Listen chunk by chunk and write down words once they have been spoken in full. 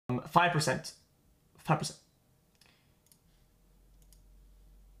5%. 5%.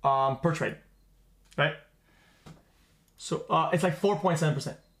 Per trade, right? So it's like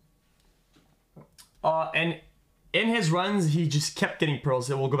 4.7%. And in his runs, he just kept getting pearls.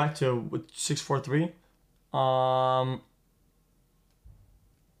 So we'll go back to 643.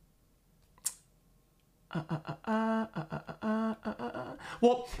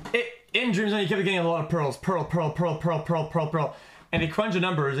 Well, in Dream Zone, he kept getting a lot of pearls. Pearl. And he crunched the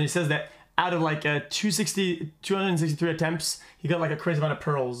numbers, and he says that out of like 263 attempts, he got like a crazy amount of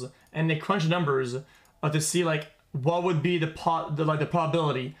pearls. And they crunched the numbers to see like what would be the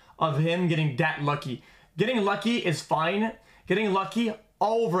probability of him getting that lucky. Getting lucky is fine. Getting lucky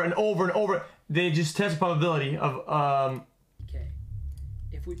over and over and over, they just test the probability of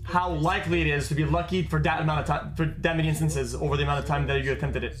how likely it is to be lucky for that amount of time, for that many instances over the amount of time that you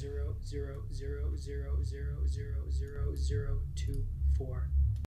attempted it. 0.00000000024